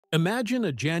Imagine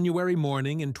a January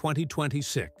morning in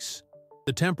 2026.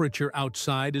 The temperature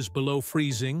outside is below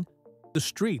freezing, the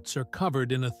streets are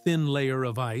covered in a thin layer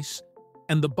of ice,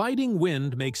 and the biting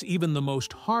wind makes even the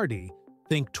most hardy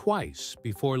think twice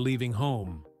before leaving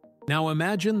home. Now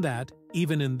imagine that,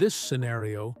 even in this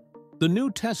scenario, the new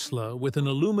Tesla with an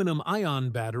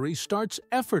aluminum-ion battery starts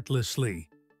effortlessly,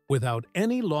 without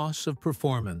any loss of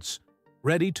performance,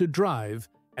 ready to drive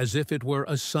as if it were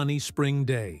a sunny spring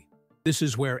day. This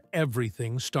is where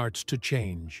everything starts to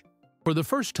change. For the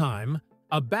first time,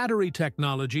 a battery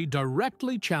technology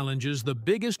directly challenges the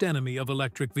biggest enemy of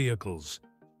electric vehicles: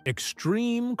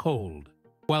 extreme cold.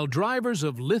 While drivers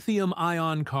of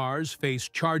lithium-ion cars face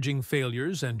charging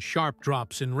failures and sharp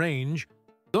drops in range,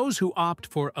 those who opt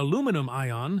for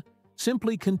aluminum-ion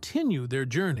simply continue their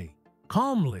journey,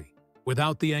 calmly,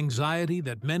 without the anxiety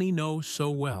that many know so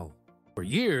well. For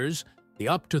years, the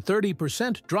up to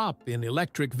 30% drop in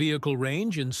electric vehicle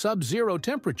range in sub-zero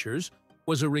temperatures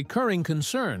was a recurring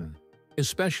concern,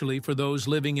 especially for those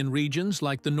living in regions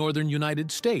like the northern United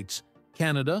States,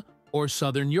 Canada, or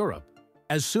southern Europe.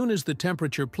 As soon as the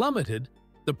temperature plummeted,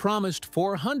 the promised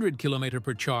 400 km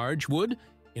per charge would,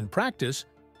 in practice,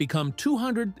 become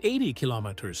 280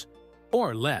 kilometers,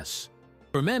 or less.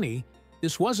 For many,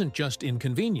 this wasn't just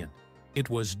inconvenient, it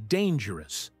was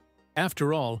dangerous.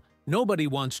 After all, nobody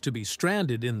wants to be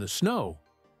stranded in the snow,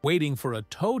 waiting for a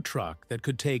tow truck that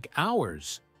could take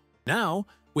hours. Now,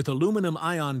 with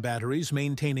aluminum-ion batteries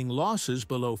maintaining losses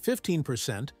below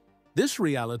 15%, this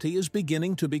reality is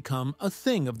beginning to become a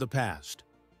thing of the past.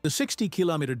 The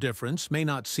 60-kilometer difference may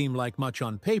not seem like much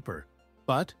on paper,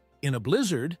 but, in a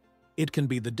blizzard, it can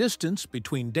be the distance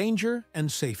between danger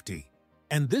and safety.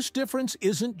 And this difference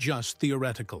isn't just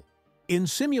theoretical. In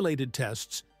simulated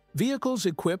tests, vehicles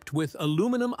equipped with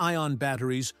aluminum-ion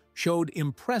batteries showed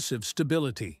impressive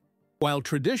stability. While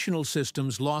traditional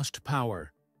systems lost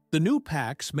power, the new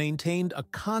packs maintained a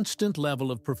constant level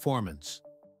of performance.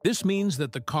 This means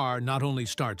that the car not only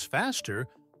starts faster,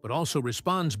 but also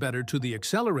responds better to the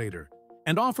accelerator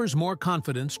and offers more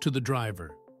confidence to the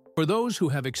driver. For those who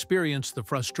have experienced the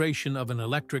frustration of an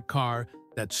electric car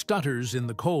that stutters in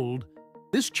the cold,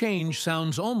 this change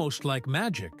sounds almost like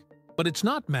magic. But it's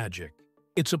not magic.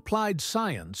 It's applied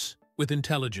science with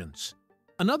intelligence.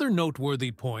 Another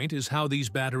noteworthy point is how these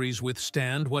batteries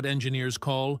withstand what engineers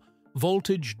call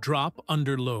voltage drop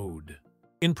under load.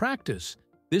 In practice,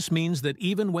 this means that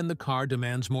even when the car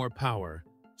demands more power,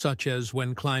 such as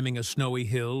when climbing a snowy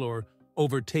hill or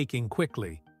overtaking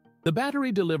quickly, the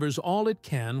battery delivers all it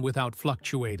can without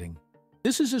fluctuating.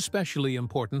 This is especially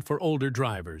important for older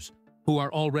drivers, who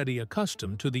are already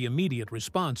accustomed to the immediate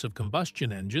response of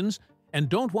combustion engines and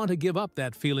don't want to give up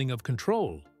that feeling of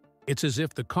control. It's as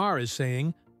if the car is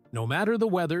saying, no matter the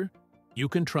weather, you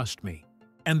can trust me.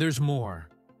 And there's more.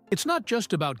 It's not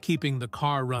just about keeping the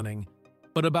car running,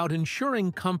 but about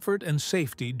ensuring comfort and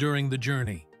safety during the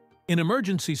journey. In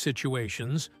emergency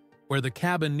situations, where the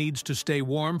cabin needs to stay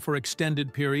warm for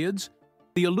extended periods,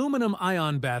 the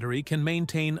aluminum-ion battery can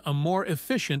maintain a more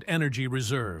efficient energy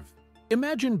reserve.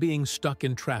 Imagine being stuck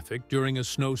in traffic during a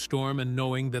snowstorm and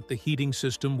knowing that the heating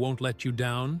system won't let you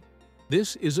down.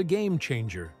 This is a game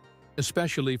changer,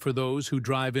 especially for those who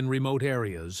drive in remote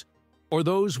areas or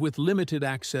those with limited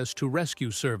access to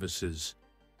rescue services.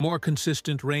 More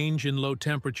consistent range in low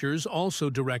temperatures also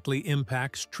directly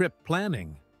impacts trip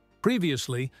planning.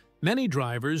 Previously, many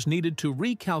drivers needed to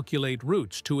recalculate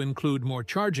routes to include more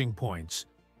charging points,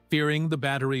 fearing the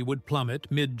battery would plummet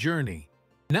mid-journey.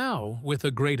 Now, with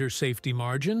a greater safety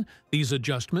margin, these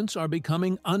adjustments are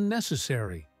becoming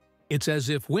unnecessary. It's as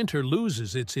if winter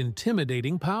loses its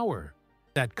intimidating power.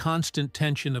 That constant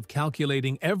tension of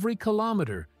calculating every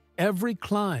kilometer, every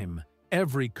climb,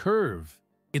 every curve,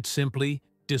 it simply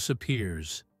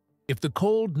disappears. If the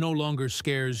cold no longer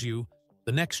scares you,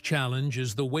 the next challenge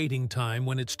is the waiting time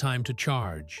when it's time to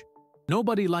charge.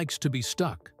 Nobody likes to be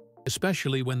stuck,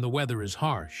 especially when the weather is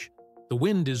harsh, the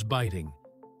wind is biting,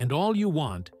 and all you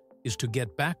want is to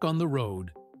get back on the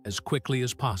road as quickly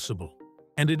as possible.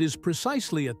 And it is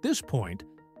precisely at this point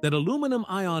that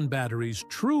aluminum-ion batteries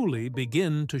truly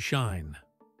begin to shine.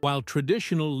 While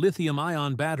traditional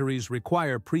lithium-ion batteries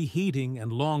require preheating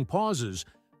and long pauses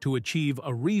to achieve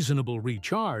a reasonable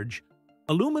recharge,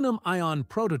 aluminum-ion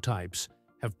prototypes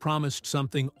have promised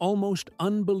something almost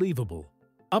unbelievable: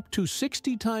 up to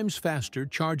 60 times faster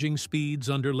charging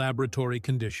speeds under laboratory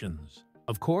conditions.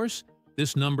 Of course,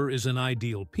 this number is an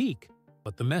ideal peak,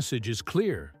 but the message is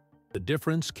clear. The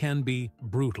difference can be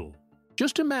brutal.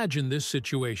 Just imagine this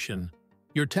situation.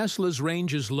 Your Tesla's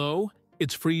range is low,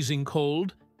 it's freezing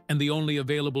cold, and the only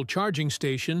available charging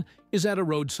station is at a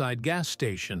roadside gas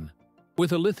station.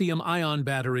 With a lithium-ion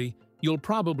battery, you'll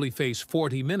probably face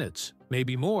 40 minutes,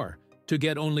 maybe more, to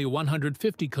get only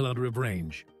 150 km of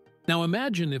range. Now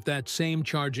imagine if that same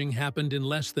charging happened in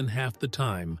less than half the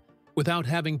time, without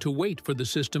having to wait for the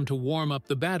system to warm up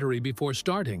the battery before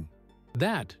starting.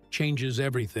 That changes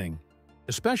everything,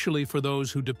 especially for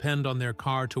those who depend on their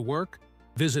car to work,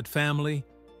 visit family,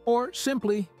 or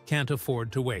simply can't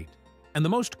afford to wait. And the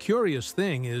most curious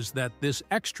thing is that this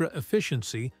extra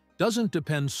efficiency doesn't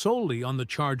depend solely on the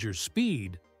charger's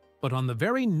speed, but on the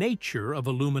very nature of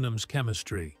aluminum's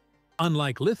chemistry.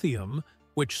 Unlike lithium,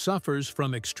 which suffers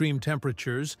from extreme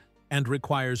temperatures and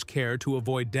requires care to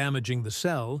avoid damaging the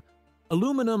cell,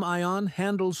 aluminum-ion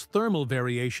handles thermal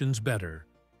variations better,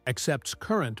 accepts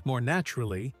current more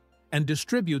naturally, and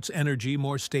distributes energy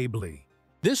more stably.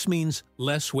 This means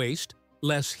less waste,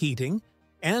 less heating,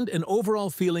 and an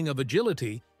overall feeling of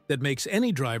agility that makes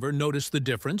any driver notice the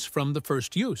difference from the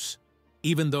first use.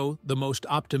 Even though the most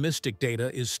optimistic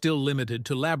data is still limited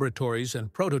to laboratories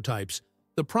and prototypes,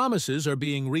 the promises are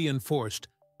being reinforced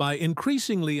by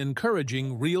increasingly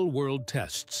encouraging real-world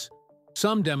tests.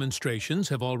 Some demonstrations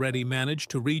have already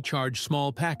managed to recharge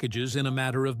small packages in a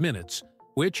matter of minutes,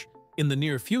 which, in the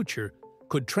near future,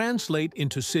 could translate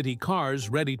into city cars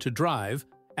ready to drive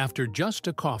after just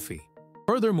a coffee.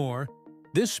 Furthermore,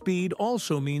 this speed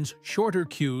also means shorter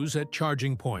queues at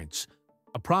charging points,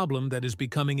 a problem that is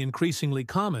becoming increasingly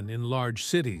common in large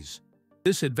cities.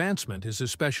 This advancement is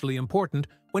especially important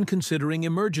when considering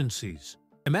emergencies.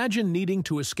 Imagine needing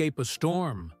to escape a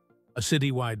storm, a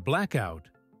citywide blackout,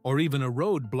 or even a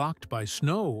road blocked by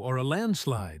snow or a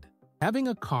landslide. Having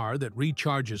a car that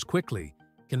recharges quickly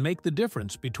can make the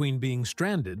difference between being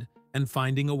stranded and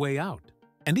finding a way out.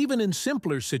 And even in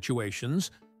simpler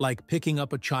situations, like picking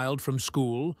up a child from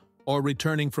school or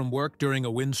returning from work during a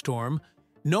windstorm,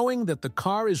 knowing that the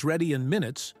car is ready in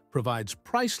minutes provides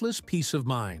priceless peace of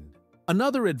mind.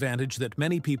 Another advantage that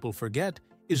many people forget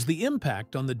is the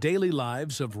impact on the daily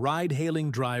lives of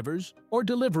ride-hailing drivers or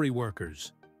delivery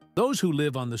workers. Those who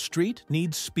live on the street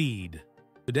need speed.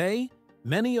 Today,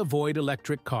 many avoid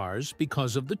electric cars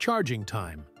because of the charging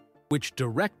time, which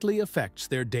directly affects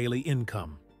their daily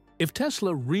income. If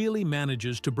Tesla really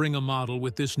manages to bring a model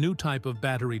with this new type of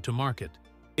battery to market,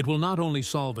 it will not only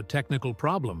solve a technical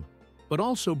problem, but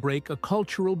also break a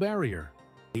cultural barrier.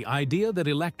 The idea that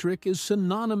electric is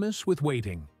synonymous with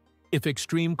waiting. If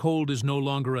extreme cold is no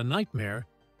longer a nightmare,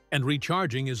 and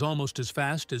recharging is almost as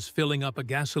fast as filling up a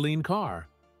gasoline car,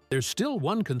 there's still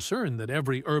one concern that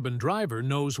every urban driver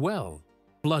knows well: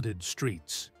 flooded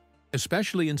streets.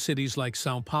 Especially in cities like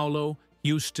São Paulo,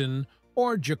 Houston,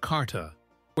 or Jakarta,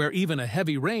 where even a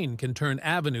heavy rain can turn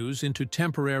avenues into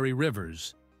temporary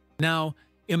rivers. Now,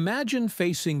 imagine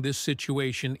facing this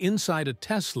situation inside a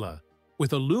Tesla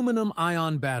with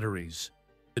aluminum-ion batteries.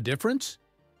 The difference?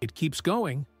 It keeps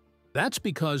going. That's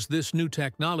because this new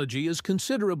technology is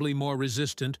considerably more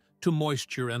resistant to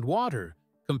moisture and water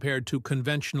compared to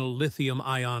conventional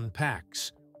lithium-ion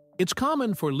packs. It's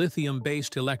common for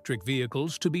lithium-based electric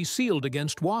vehicles to be sealed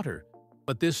against water,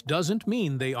 but this doesn't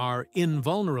mean they are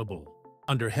invulnerable.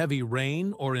 Under heavy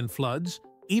rain or in floods,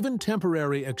 even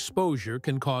temporary exposure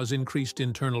can cause increased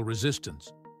internal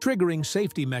resistance, triggering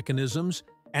safety mechanisms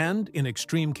and, in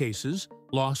extreme cases,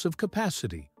 loss of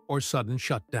capacity or sudden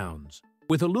shutdowns.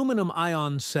 With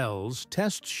aluminum-ion cells,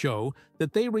 tests show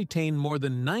that they retain more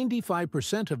than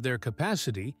 95% of their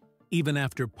capacity even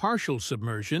after partial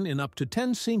submersion in up to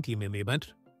 10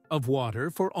 centimeters of water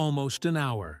for almost an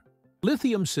hour.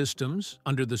 Lithium systems,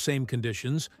 under the same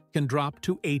conditions, can drop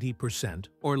to 80%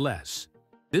 or less.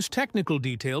 This technical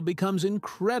detail becomes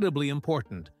incredibly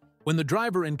important when the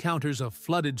driver encounters a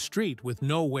flooded street with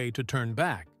no way to turn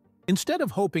back. Instead of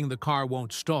hoping the car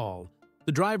won't stall,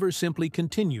 the driver simply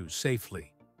continues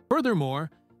safely.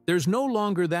 Furthermore, there's no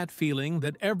longer that feeling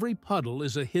that every puddle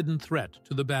is a hidden threat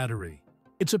to the battery.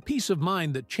 It's a peace of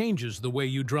mind that changes the way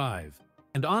you drive.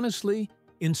 And honestly,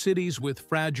 in cities with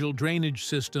fragile drainage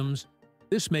systems,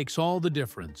 this makes all the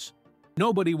difference.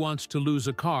 Nobody wants to lose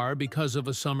a car because of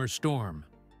a summer storm.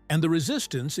 And the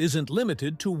resistance isn't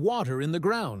limited to water in the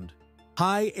ground.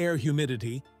 High air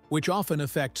humidity, which often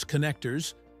affects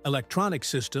connectors, electronic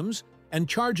systems, and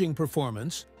charging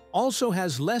performance, also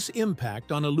has less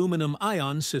impact on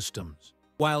aluminum-ion systems.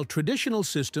 While traditional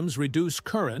systems reduce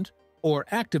current or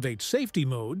activate safety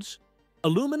modes,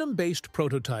 aluminum-based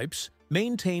prototypes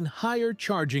maintain higher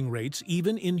charging rates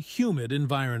even in humid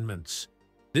environments.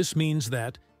 This means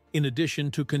that, in addition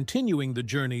to continuing the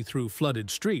journey through flooded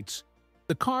streets,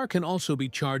 the car can also be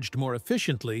charged more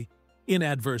efficiently in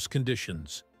adverse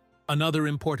conditions. Another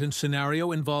important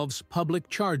scenario involves public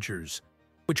chargers,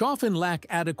 which often lack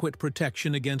adequate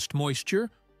protection against moisture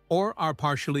or are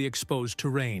partially exposed to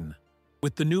rain.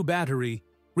 With the new battery,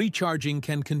 recharging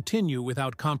can continue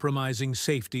without compromising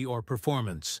safety or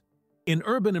performance. In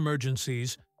urban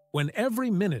emergencies, when every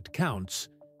minute counts,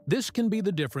 this can be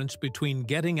the difference between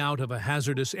getting out of a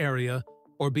hazardous area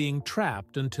or being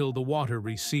trapped until the water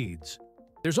recedes.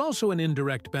 There's also an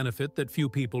indirect benefit that few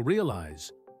people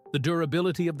realize: the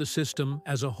durability of the system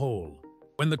as a whole.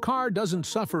 When the car doesn't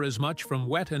suffer as much from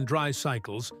wet and dry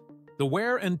cycles, the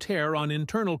wear and tear on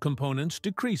internal components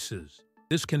decreases.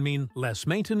 This can mean less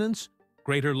maintenance,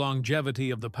 greater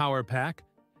longevity of the power pack,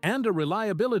 and a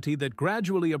reliability that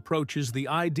gradually approaches the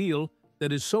ideal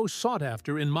that is so sought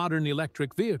after in modern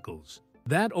electric vehicles.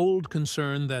 That old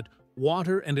concern that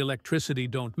water and electricity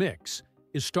don't mix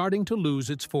is starting to lose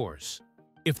its force.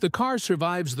 If the car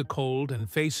survives the cold and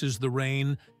faces the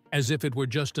rain as if it were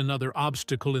just another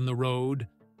obstacle in the road,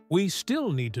 we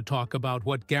still need to talk about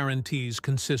what guarantees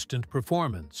consistent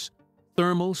performance: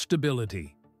 thermal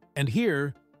stability. And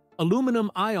here,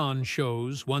 aluminum-ion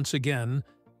shows, once again,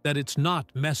 that it's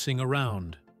not messing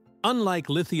around. Unlike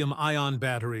lithium-ion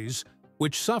batteries,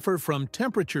 which suffer from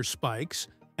temperature spikes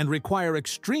and require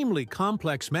extremely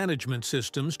complex management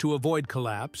systems to avoid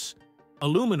collapse,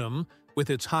 aluminum, with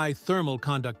its high thermal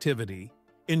conductivity,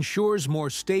 ensures more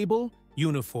stable,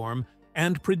 uniform,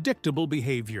 and predictable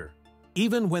behavior,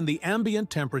 even when the ambient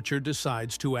temperature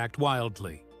decides to act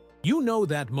wildly. You know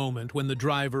that moment when the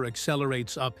driver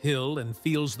accelerates uphill and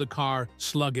feels the car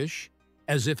sluggish,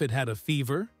 as if it had a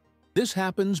fever? This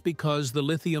happens because the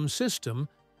lithium system,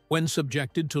 when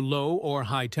subjected to low or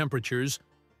high temperatures,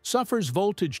 suffers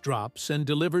voltage drops and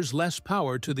delivers less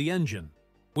power to the engine.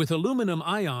 With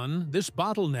aluminum-ion, this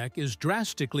bottleneck is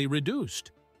drastically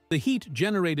reduced. The heat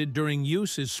generated during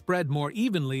use is spread more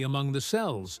evenly among the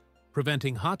cells,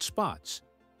 preventing hot spots,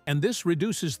 and this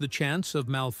reduces the chance of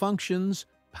malfunctions,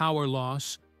 power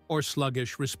loss, or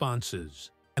sluggish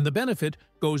responses. And the benefit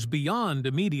goes beyond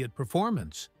immediate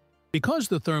performance. Because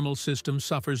the thermal system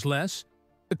suffers less,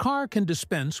 the car can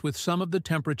dispense with some of the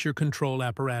temperature control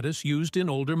apparatus used in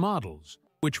older models,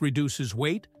 which reduces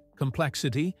weight,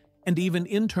 complexity, and even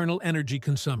internal energy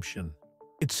consumption.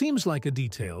 It seems like a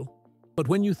detail, but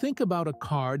when you think about a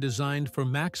car designed for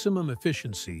maximum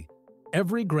efficiency,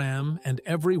 every gram and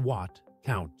every watt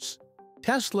counts.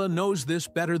 Tesla knows this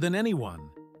better than anyone,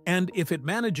 and if it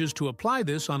manages to apply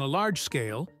this on a large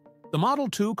scale, the Model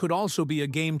 2 could also be a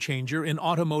game-changer in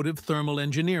automotive thermal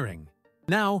engineering.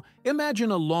 Now,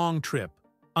 imagine a long trip,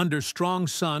 under strong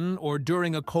sun or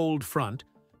during a cold front,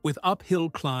 with uphill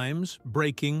climbs,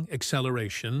 braking,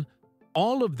 acceleration.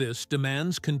 All of this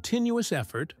demands continuous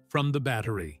effort from the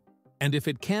battery. And if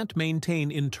it can't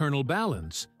maintain internal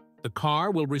balance, the car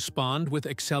will respond with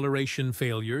acceleration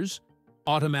failures,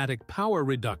 automatic power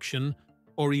reduction,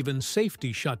 or even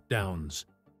safety shutdowns.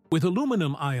 With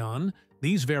aluminum-ion,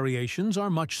 these variations are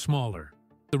much smaller.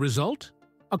 The result?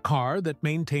 A car that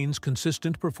maintains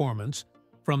consistent performance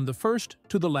from the first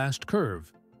to the last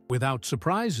curve, without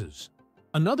surprises.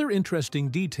 Another interesting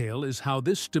detail is how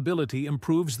this stability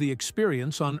improves the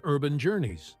experience on urban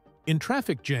journeys. In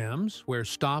traffic jams, where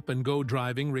stop-and-go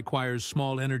driving requires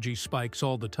small energy spikes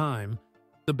all the time,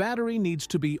 the battery needs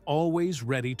to be always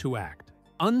ready to act.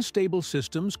 Unstable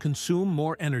systems consume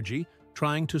more energy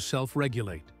trying to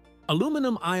self-regulate.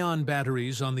 Aluminum-ion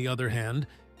batteries, on the other hand,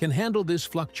 can handle this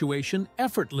fluctuation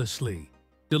effortlessly,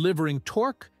 delivering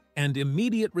torque and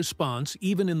immediate response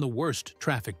even in the worst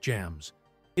traffic jams.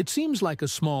 It seems like a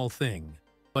small thing,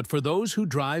 but for those who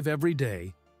drive every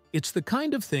day, it's the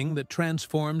kind of thing that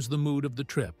transforms the mood of the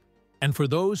trip. And for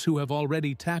those who have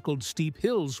already tackled steep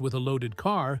hills with a loaded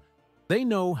car, they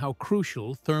know how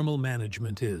crucial thermal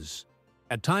management is.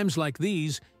 At times like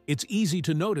these, it's easy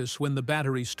to notice when the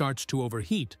battery starts to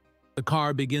overheat, the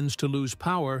car begins to lose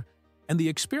power, and the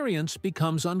experience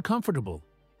becomes uncomfortable.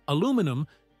 Aluminum,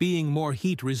 being more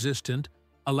heat-resistant,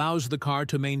 allows the car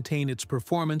to maintain its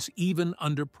performance even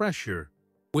under pressure,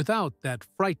 without that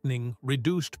frightening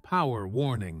reduced power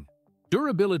warning.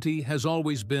 Durability has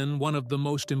always been one of the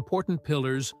most important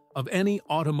pillars of any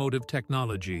automotive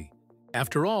technology.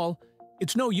 After all,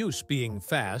 it's no use being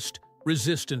fast,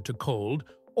 resistant to cold,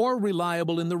 or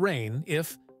reliable in the rain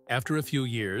if, after a few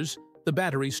years, the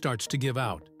battery starts to give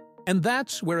out. And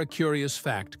that's where a curious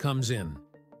fact comes in.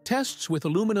 Tests with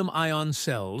aluminum-ion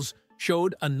cells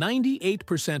showed a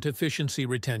 98% efficiency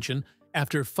retention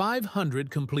after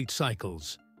 500 complete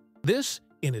cycles. This,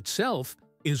 in itself,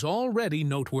 is already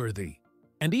noteworthy.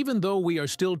 And even though we are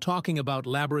still talking about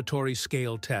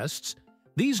laboratory-scale tests,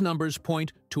 these numbers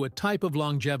point to a type of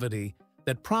longevity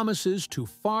that promises to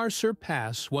far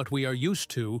surpass what we are used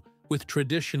to with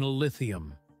traditional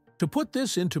lithium. To put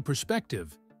this into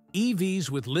perspective, EVs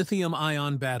with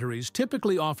lithium-ion batteries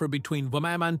typically offer between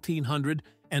 1,900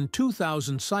 and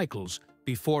 2,000 cycles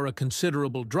before a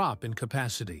considerable drop in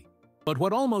capacity. But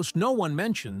what almost no one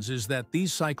mentions is that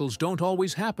these cycles don't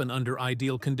always happen under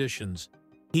ideal conditions.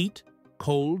 Heat,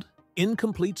 cold,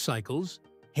 incomplete cycles,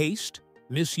 haste,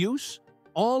 misuse,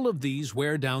 all of these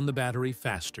wear down the battery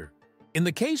faster. In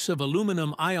the case of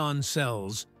aluminum-ion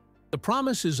cells, the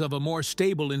promise is of a more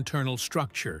stable internal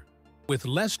structure, with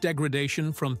less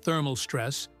degradation from thermal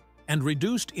stress and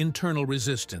reduced internal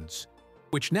resistance,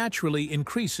 which naturally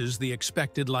increases the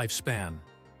expected lifespan.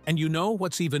 And you know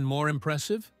what's even more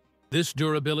impressive? This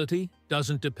durability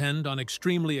doesn't depend on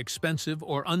extremely expensive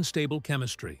or unstable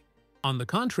chemistry. On the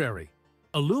contrary,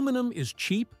 aluminum is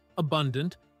cheap,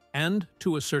 abundant, and,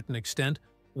 to a certain extent,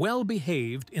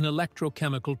 well-behaved in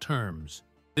electrochemical terms.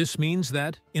 This means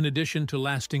that, in addition to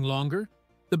lasting longer,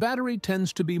 the battery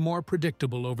tends to be more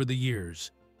predictable over the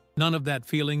years. None of that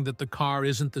feeling that the car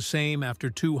isn't the same after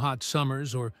 2 hot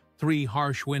summers or 3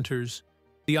 harsh winters.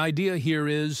 The idea here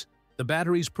is, the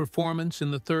battery's performance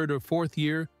in the 3rd or 4th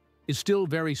year is still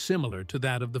very similar to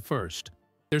that of the first.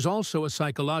 There's also a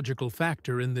psychological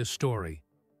factor in this story.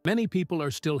 Many people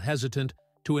are still hesitant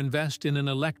to invest in an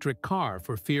electric car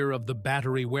for fear of the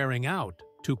battery wearing out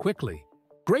too quickly.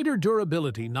 Greater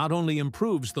durability not only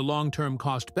improves the long-term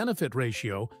cost-benefit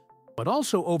ratio, but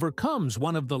also overcomes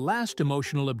one of the last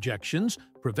emotional objections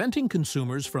preventing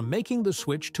consumers from making the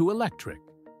switch to electric.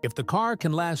 If the car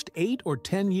can last 8 or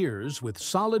 10 years with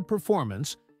solid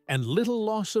performance and little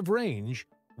loss of range,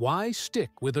 why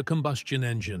stick with a combustion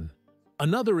engine?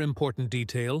 Another important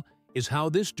detail is how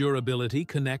this durability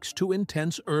connects to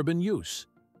intense urban use.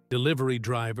 Delivery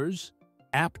drivers,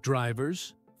 app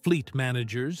drivers, fleet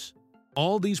managers,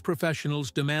 all these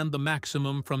professionals demand the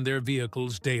maximum from their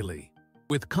vehicles daily.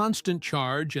 With constant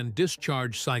charge and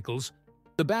discharge cycles,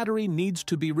 the battery needs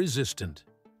to be resistant.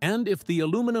 And if the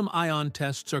aluminum-ion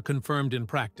tests are confirmed in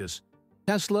practice,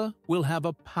 Tesla will have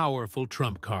a powerful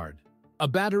trump card. A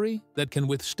battery that can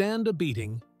withstand a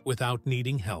beating without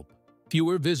needing help.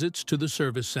 Fewer visits to the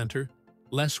service center,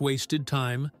 less wasted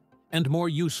time, and more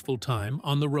useful time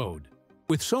on the road.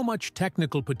 With so much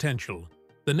technical potential,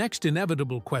 the next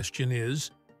inevitable question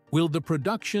is, will the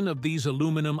production of these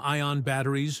aluminum-ion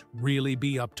batteries really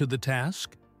be up to the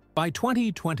task? By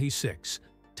 2026,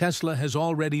 Tesla has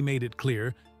already made it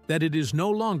clear that it is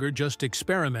no longer just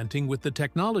experimenting with the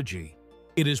technology.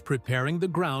 It is preparing the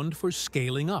ground for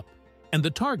scaling up, and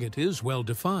the target is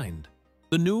well-defined.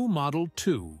 The new Model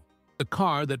 2, the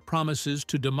car that promises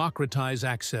to democratize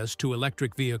access to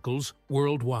electric vehicles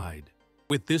worldwide.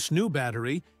 With this new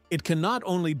battery, it can not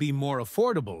only be more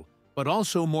affordable, but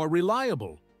also more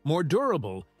reliable, more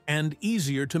durable, and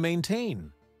easier to maintain.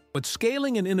 But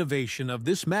scaling an innovation of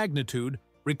this magnitude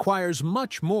requires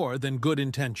much more than good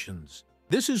intentions.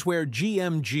 This is where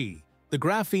GMG, the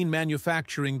graphene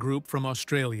manufacturing group from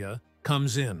Australia,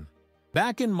 comes in.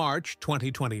 Back in March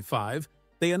 2025,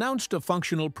 they announced a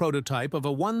functional prototype of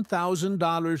a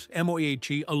 $1,000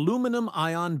 MOHE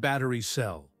aluminum-ion battery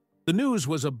cell. The news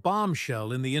was a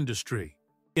bombshell in the industry.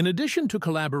 In addition to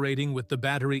collaborating with the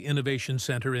Battery Innovation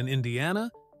Center in Indiana,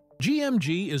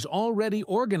 GMG is already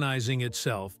organizing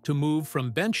itself to move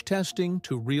from bench testing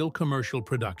to real commercial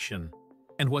production.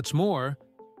 And what's more,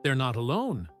 they're not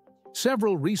alone.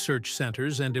 Several research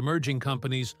centers and emerging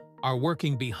companies are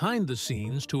working behind the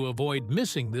scenes to avoid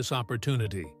missing this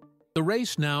opportunity. The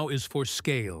race now is for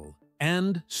scale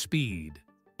and speed.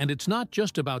 And it's not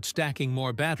just about stacking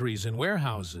more batteries in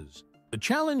warehouses. The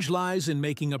challenge lies in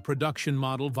making a production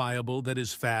model viable that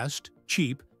is fast,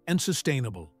 cheap, and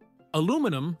sustainable.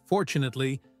 Aluminum,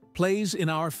 fortunately, plays in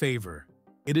our favor.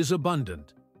 It is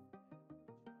abundant,